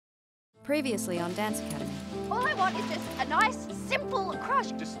Previously on Dance Academy. All I want is just a nice, simple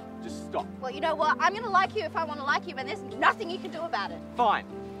crush. Just stop. Well, you know what? I'm gonna like you if I want to like you, but there's nothing you can do about it. Fine.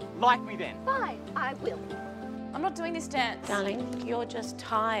 Like me then. Fine, I will. I'm not doing this dance. Darling, you're just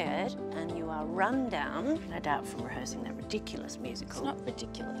tired and you are run down, no doubt from rehearsing that ridiculous musical. It's not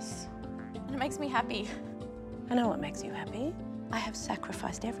ridiculous. And it makes me happy. I know what makes you happy. I have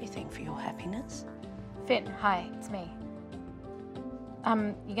sacrificed everything for your happiness. Finn, hi, it's me.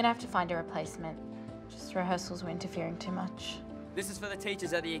 You're gonna have to find a replacement. Just rehearsals were interfering too much. This is for the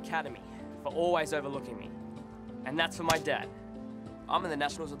teachers at the academy, for always overlooking me. And that's for my dad. I'm in the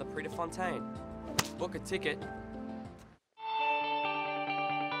Nationals of the Prix de Fonteyn. Book a ticket.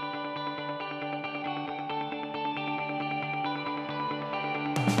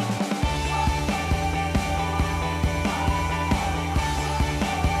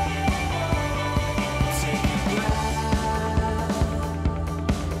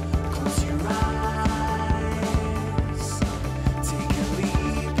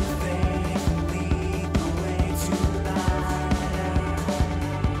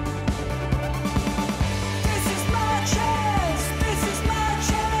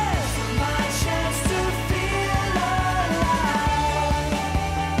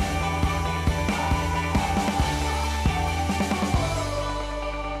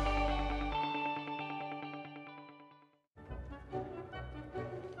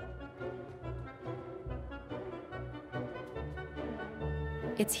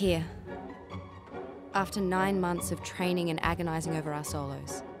 It's here. After 9 months of training and agonising over our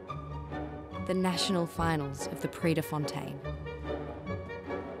solos. The national finals of the Prix de Fonteyn.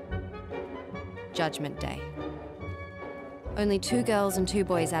 Judgment Day. Only 2 girls and 2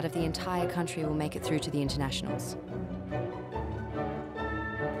 boys out of the entire country will make it through to the internationals.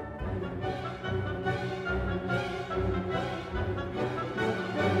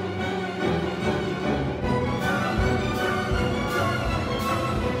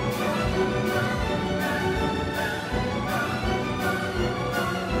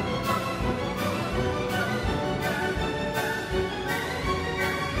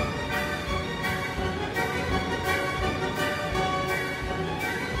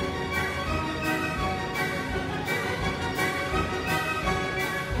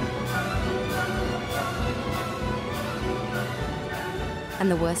 And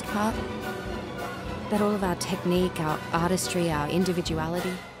the worst part? That all of our technique, our artistry, our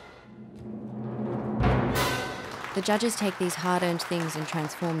individuality, the judges take these hard-earned things and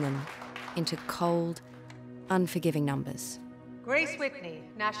transform them into cold, unforgiving numbers. Grace Whitney,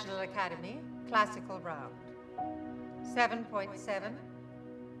 National Academy, Classical Round. 7.7,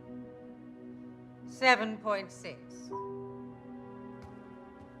 7.6,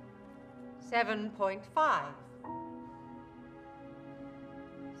 7.5,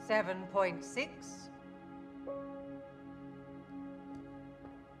 7.6,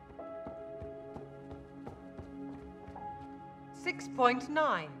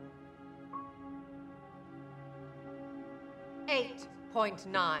 6.9,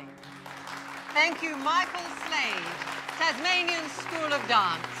 8.9. Thank you, Michael Slade, Tasmanian School of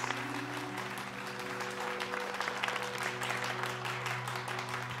Dance.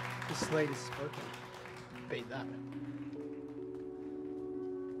 The Slade is spoken. Beat that.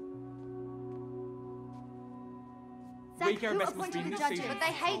 Zach, who appointed the judges? But they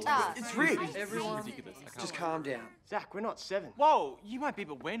hate us. It's rigged. Everyone, just calm down. Zach, we're not 7. Whoa, you might be,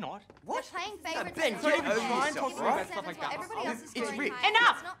 but we're not. They're playing favourites. Ben, and don't even everyone try else and is talk doing about sevens stuff like while that. everybody else is It's scoring rigged. high.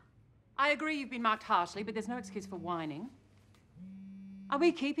 Enough! It's not- I agree you've been marked harshly, but there's no excuse for whining. Are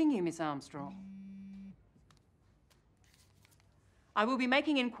we keeping you, Miss Armstrong? I will be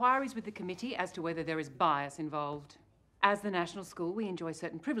making inquiries with the committee as to whether there is bias involved. As the national school, we enjoy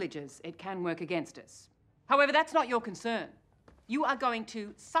certain privileges. It can work against us. However, that's not your concern. You are going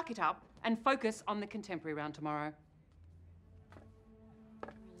to suck it up and focus on the contemporary round tomorrow.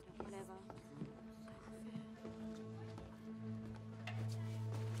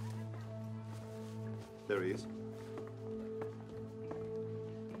 There he is.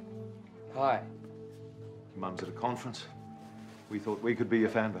 Hi. Mum's at a conference. We thought we could be your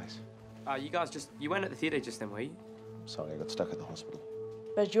fan base. You guys you weren't at the theatre just then, were you? Sorry, I got stuck at the hospital.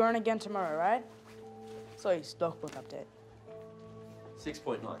 But you're on again tomorrow, right? So your stockbook update.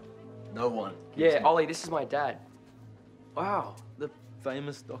 6.9. No one. Yeah, Ollie, this is my dad. Wow, the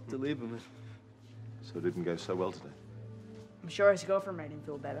famous Dr. Lieberman. So it didn't go so well today. I'm sure his girlfriend made him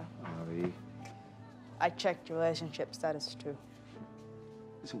feel better. Ari. I checked your relationship status too.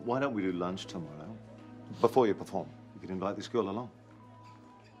 Listen, why don't we do lunch tomorrow? Before you perform, you can invite this girl along.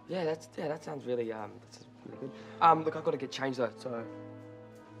 Yeah, that sounds really, that's really good. Look, I've got to get changed though, so...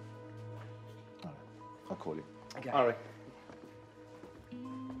 I'll call you. Okay. All right.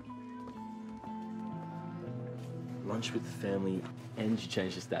 Lunch with the family and you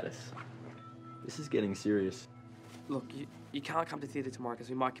change the status. This is getting serious. Look, you can't come to theatre tomorrow because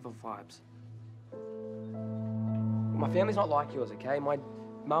we might give off vibes. My family's not like yours, okay? My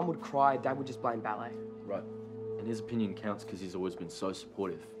mum would cry, dad would just blame ballet. Right. And his opinion counts because he's always been so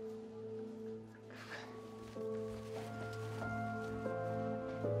supportive.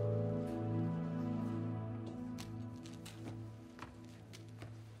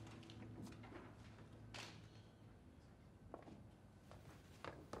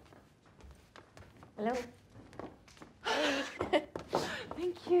 Hello.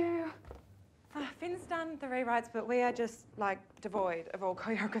 Thank you. Finn's done the rewrites, but we are just, like, devoid of all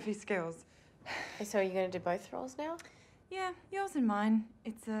choreography skills. So are you going to do both roles now? Yeah, yours and mine.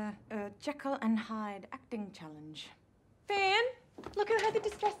 It's a Jekyll and Hyde acting challenge. Finn, look at her, the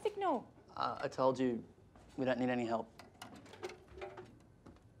distress signal. I told you we don't need any help.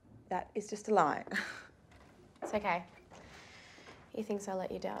 That is just a lie. It's okay. He thinks I'll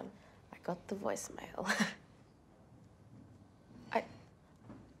let you down. I got the voicemail.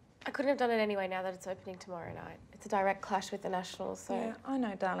 I couldn't have done it anyway now that it's opening tomorrow night. It's a direct clash with the Nationals, so... Yeah, I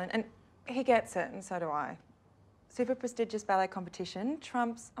know, darling. And he gets it, and so do I. Super prestigious ballet competition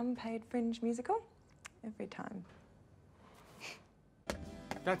trumps unpaid fringe musical every time.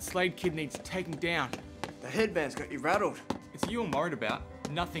 That Slade kid needs taking down. The headband's got you rattled. It's you I'm worried about.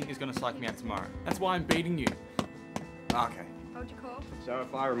 Nothing is going to psych me out tomorrow. That's why I'm beating you. Okay. What'd you call? So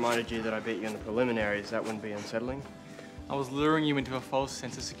if I reminded you that I beat you in the preliminaries, that wouldn't be unsettling? I was luring you into a false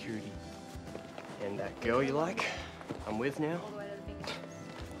sense of security. And that girl you like, I'm with now?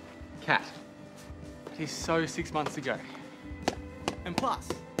 Kat. She's so 6 months ago. And plus,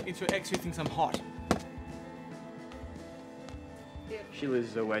 it's your ex who thinks I'm hot. She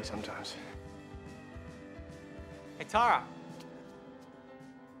loses her way sometimes. Hey, Tara.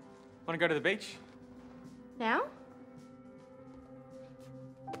 Want to go to the beach? Now?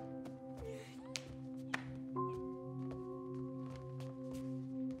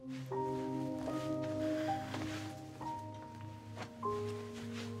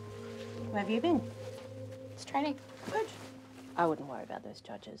 Where have you been? It's training. Good. I wouldn't worry about those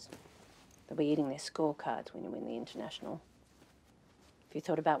judges. They'll be eating their scorecards when you win the international. Have you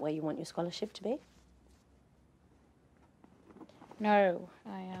thought about where you want your scholarship to be? No,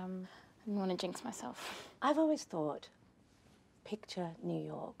 I didn't want to jinx myself. I've always thought, picture New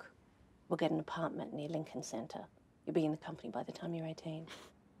York. We'll get an apartment near Lincoln Center. You'll be in the company by the time you're 18.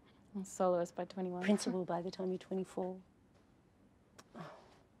 I'm soloist by 21. Principal by the time you're 24. Oh,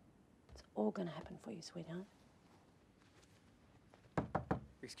 it's all gonna happen for you, sweetheart.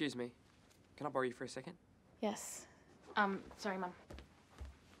 Excuse me. Can I borrow you for a second? Yes. Sorry, Mum.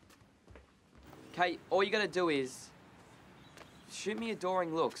 Kate, all you gotta do is shoot me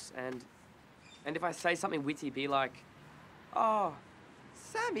adoring looks, and if I say something witty, be like, "Oh,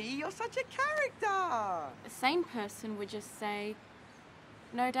 Sammy, you're such a character." A sane person would just say,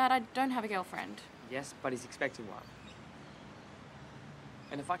 "No, Dad, I don't have a girlfriend." Yes, but he's expecting one.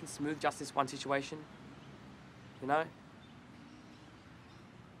 And if I can smooth just this one situation, you know?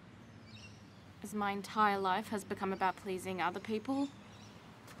 As my entire life has become about pleasing other people,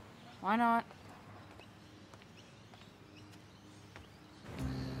 why not?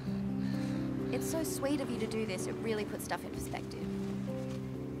 It's so sweet of you to do this. It really puts stuff in perspective.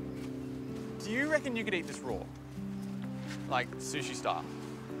 Do you reckon you could eat this raw? Like sushi style?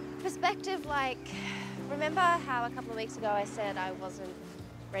 Perspective, like, remember how a couple of weeks ago I said I wasn't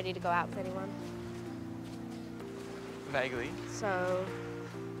ready to go out with anyone? Vaguely. So,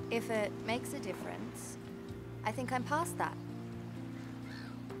 if it makes a difference, I think I'm past that.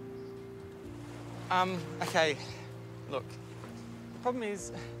 Okay. Look, the problem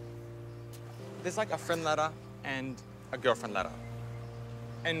is, there's like a friend ladder and a girlfriend ladder.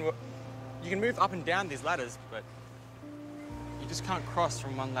 And you can move up and down these ladders, but you just can't cross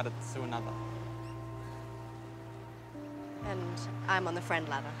from one ladder to another. And I'm on the friend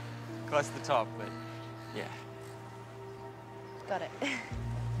ladder. Close to the top, but yeah. Got it.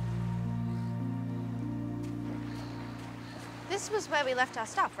 This was where we left our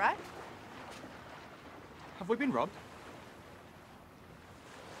stuff, right? Have we been robbed?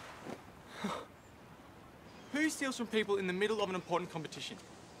 Who steals from people in the middle of an important competition?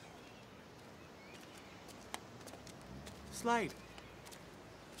 Slade.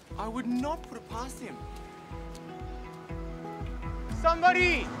 I would not put it past him.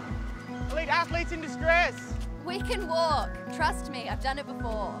 Somebody! Elite athletes in distress! We can walk. Trust me, I've done it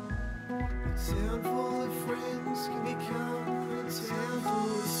before. A town full of friends can become a town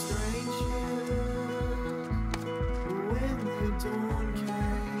full of strangers.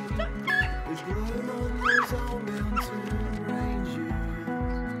 so mountain ranges.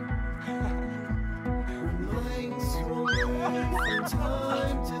 When lengths will move from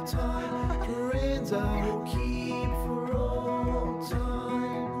time to time, friends I will keep for all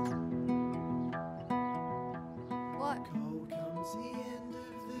time. What? Cold comes the end of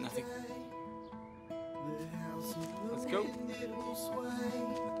the Nothing. day. The house will Let's go. bend, it will sway.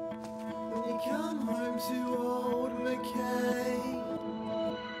 When you come home to old McKay.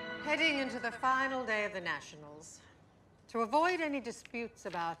 Heading into the final day of the Nationals, to avoid any disputes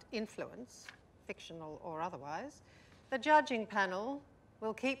about influence, fictional or otherwise, the judging panel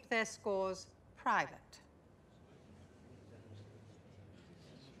will keep their scores private.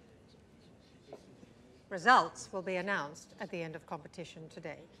 Results will be announced at the end of competition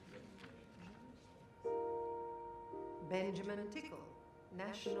today. Benjamin Tickle,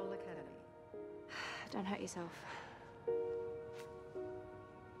 National Academy. Don't hurt yourself.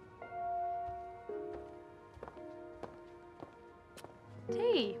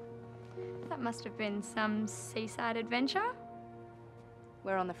 Tea. That must have been some seaside adventure.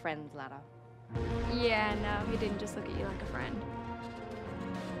 We're on the friends ladder. Yeah, no, he didn't just look at you like a friend.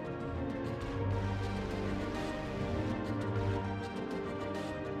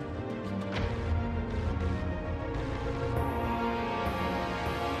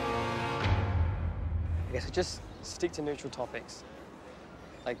 I guess we just stick to neutral topics.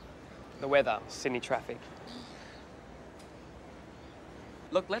 Like the weather, Sydney traffic.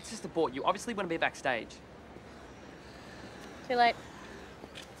 Look, let's just abort. You obviously want to be backstage. Too late.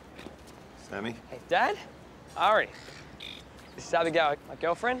 Sammy? Hey, Dad? Ari. This is Abigail, my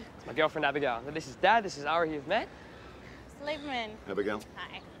girlfriend. It's my girlfriend, Abigail. This is Dad. This is Ari, who you've met. Lieberman. Abigail?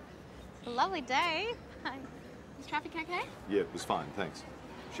 Hi. It's a lovely day. Hi. Is traffic okay? Yeah, it was fine, thanks.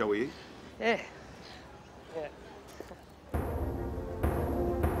 Shall we eat? Yeah. Yeah.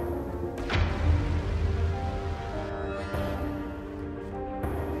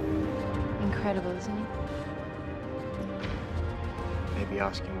 Incredible, isn't he? Maybe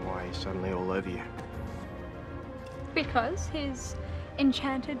ask him why he's suddenly all over you. Because he's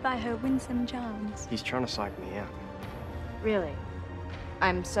enchanted by her winsome charms. He's trying to psych me out. Really?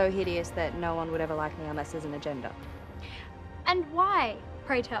 I'm so hideous that no one would ever like me unless there's an agenda. And why,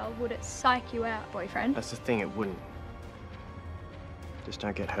 pray tell, would it psych you out, boyfriend? That's the thing, it wouldn't. Just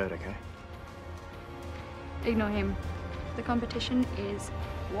don't get hurt, okay? Ignore him. The competition is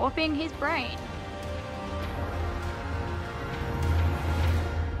warping his brain.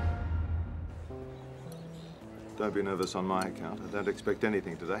 Don't be nervous on my account. I don't expect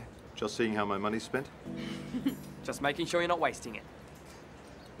anything today. Just seeing how my money's spent. Just making sure you're not wasting it.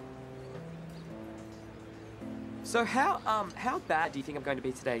 So how bad do you think I'm going to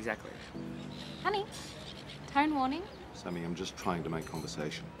be today exactly? Honey, tone warning. Sammy, I'm just trying to make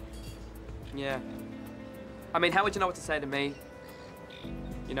conversation. Yeah. I mean, how would you know what to say to me?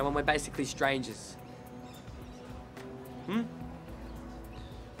 You know, when we're basically strangers. Hmm?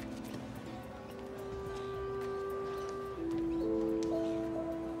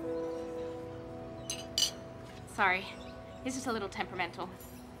 Sorry, he's just a little temperamental.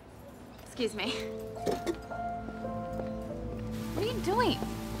 Excuse me. What are you doing?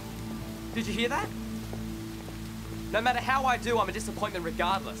 Did you hear that? No matter how I do, I'm a disappointment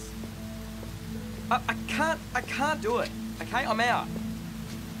regardless. I can't do it, okay? I'm out.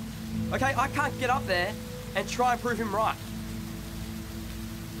 Okay, I can't get up there and try and prove him right.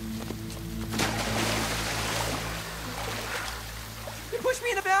 You pushed me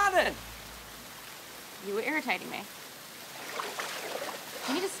in the garden! You were irritating me.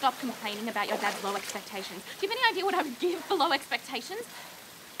 You need to stop complaining about your dad's low expectations. Do you have any idea what I would give for low expectations?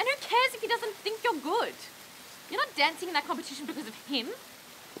 And who cares if he doesn't think you're good? You're not dancing in that competition because of him.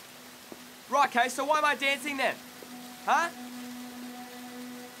 Right, okay, so why am I dancing then? Huh?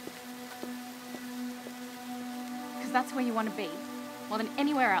 Because that's where you want to be, more than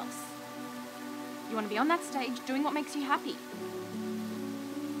anywhere else. You want to be on that stage doing what makes you happy.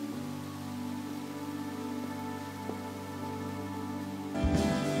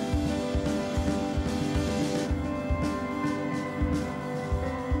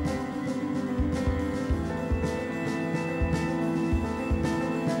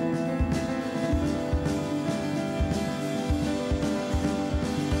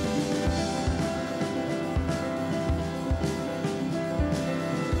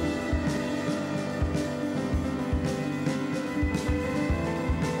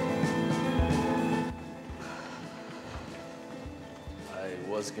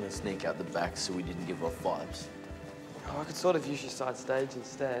 I was gonna sneak out the back so we didn't give off vibes. Oh, I could sort of use your side stage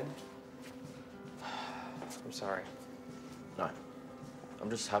instead. I'm sorry. No. I'm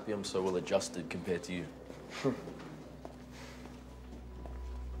just happy I'm so well adjusted compared to you.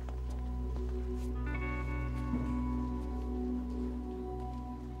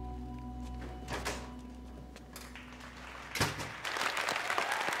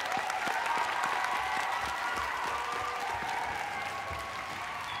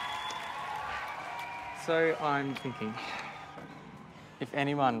 So I'm thinking, if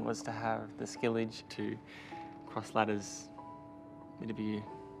anyone was to have the skillage to cross ladders, it'd be you.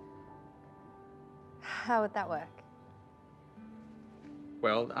 How would that work?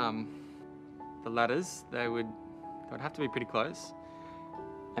 Well, the ladders, they would have to be pretty close.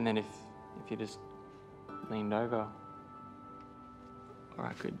 And then if you just leaned over, or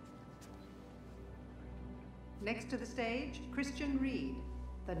I could. Next to the stage, Christian Reed,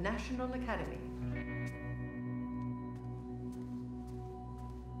 the National Academy.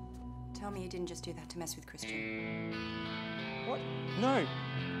 Tell me you didn't just do that to mess with Christian. What? No.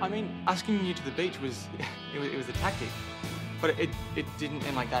 I mean, asking you to the beach was, it was a tactic. But it didn't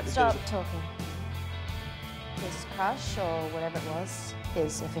end like that. Stop talking. His crush, or whatever it was,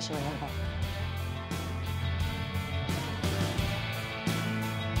 is officially over.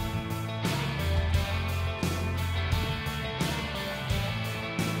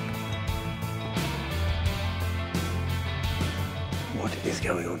 What is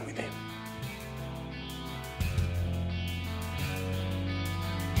going on with him?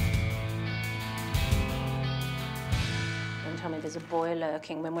 Don't tell me there's a boy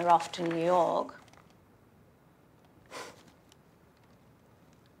lurking when we're off to New York.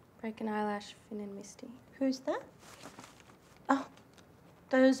 Break an eyelash, Finn and Misty. Who's that? Oh,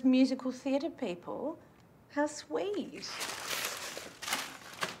 those musical theatre people. How sweet.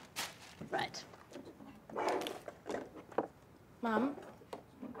 Right. Mum?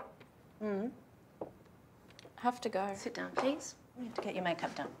 Mm. I have to go. Sit down, please. You have to get your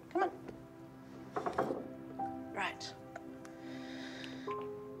makeup done. Come on. Right.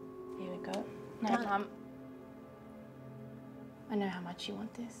 Here we go. No, Done. Mum. I know how much you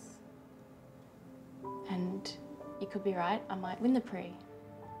want this. And you could be right, I might win the Prix.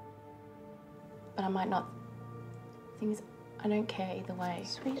 But I might not. Thing is, I don't care either way.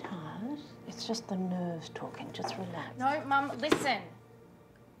 Sweetheart, it's just the nerves talking. Just relax. No, Mum, listen.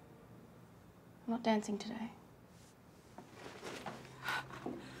 I'm not dancing today.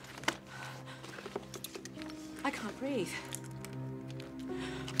 I can't breathe.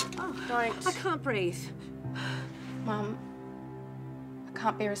 Oh, Don't. I can't breathe. Mum, I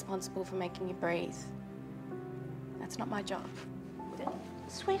can't be responsible for making you breathe. That's not my job.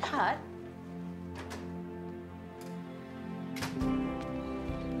 Sweetheart.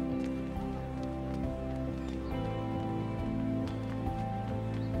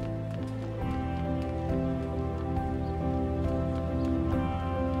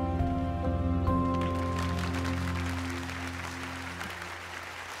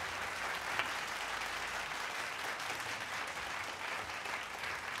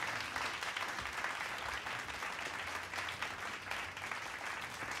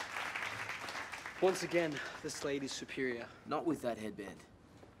 Once again, this lady's superior. Not with that headband.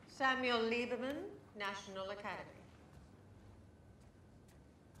 Samuel Lieberman, National Academy.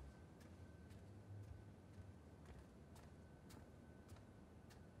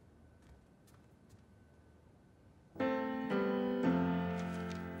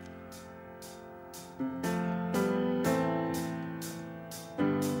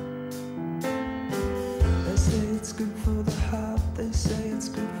 They say it's good for the heart, they say it's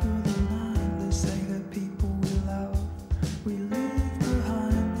good for the mind. They say that people we love, we leave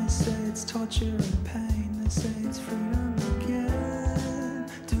behind. They say it's torture and pain, they say it's freedom again.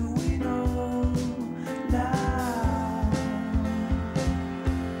 Do we know now?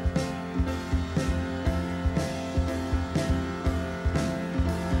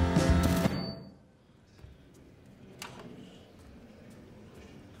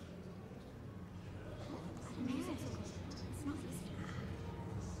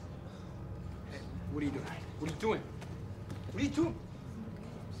 What are you doing? What are you doing? What are you doing?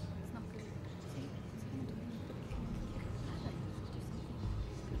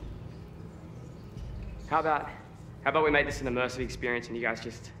 How about we make this an immersive experience and you guys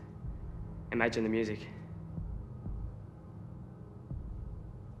just imagine the music?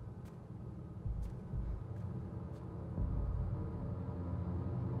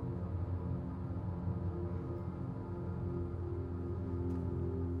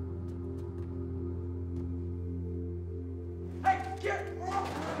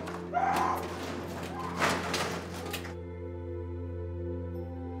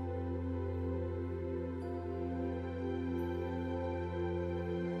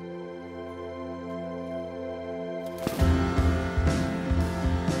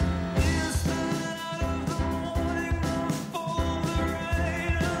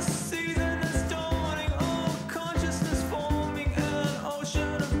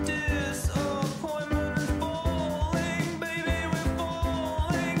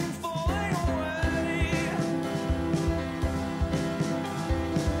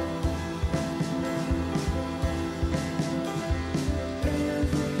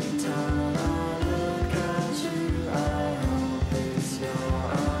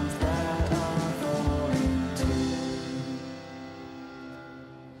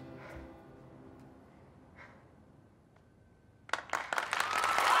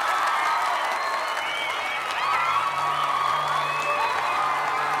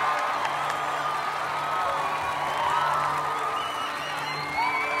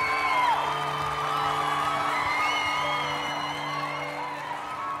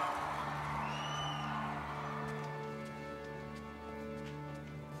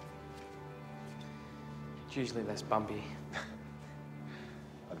 It's usually less bumpy.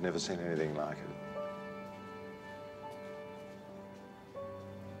 I've never seen anything like it.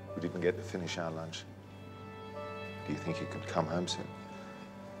 We didn't get to finish our lunch. Do you think you could come home soon?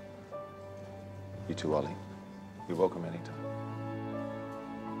 You too, Ollie. You're welcome anytime.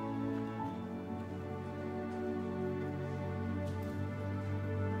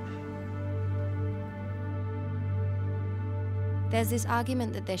 There's this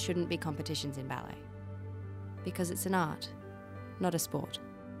argument that there shouldn't be competitions in ballet because it's an art, not a sport.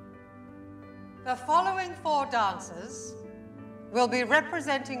 The following 4 dancers will be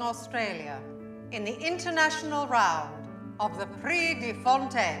representing Australia in the international round of the Prix de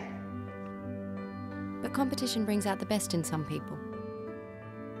Fonteyn. But competition brings out the best in some people.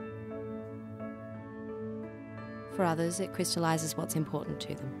 For others, it crystallizes what's important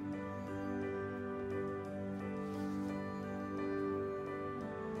to them.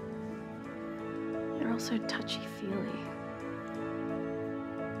 You're also touchy-feely.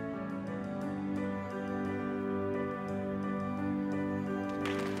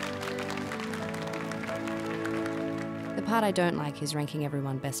 The part I don't like is ranking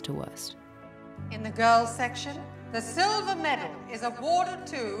everyone best to worst. In the girls section, the silver medal is awarded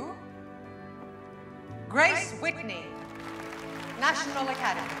to Grace Whitney, National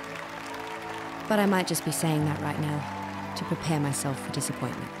Academy. But I might just be saying that right now to prepare myself for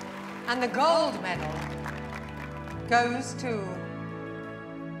disappointment. And the gold medal goes to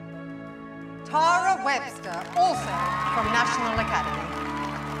Tara Webster, also from National Academy.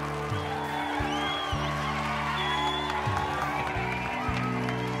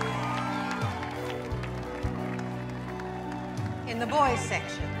 In the boys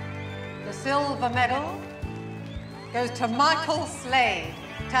section, the silver medal goes to Michael Slade,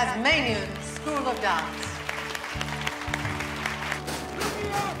 Tasmanian School of Dance.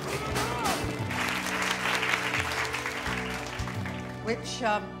 Which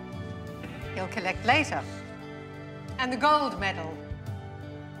he'll collect later. And the gold medal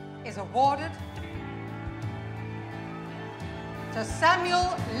is awarded to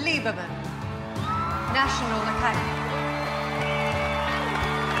Samuel Lieberman, National Academy.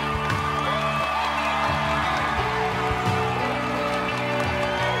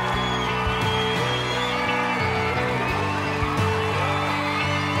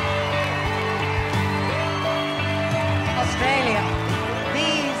 Australia,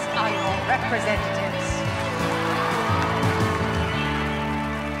 these are your representatives.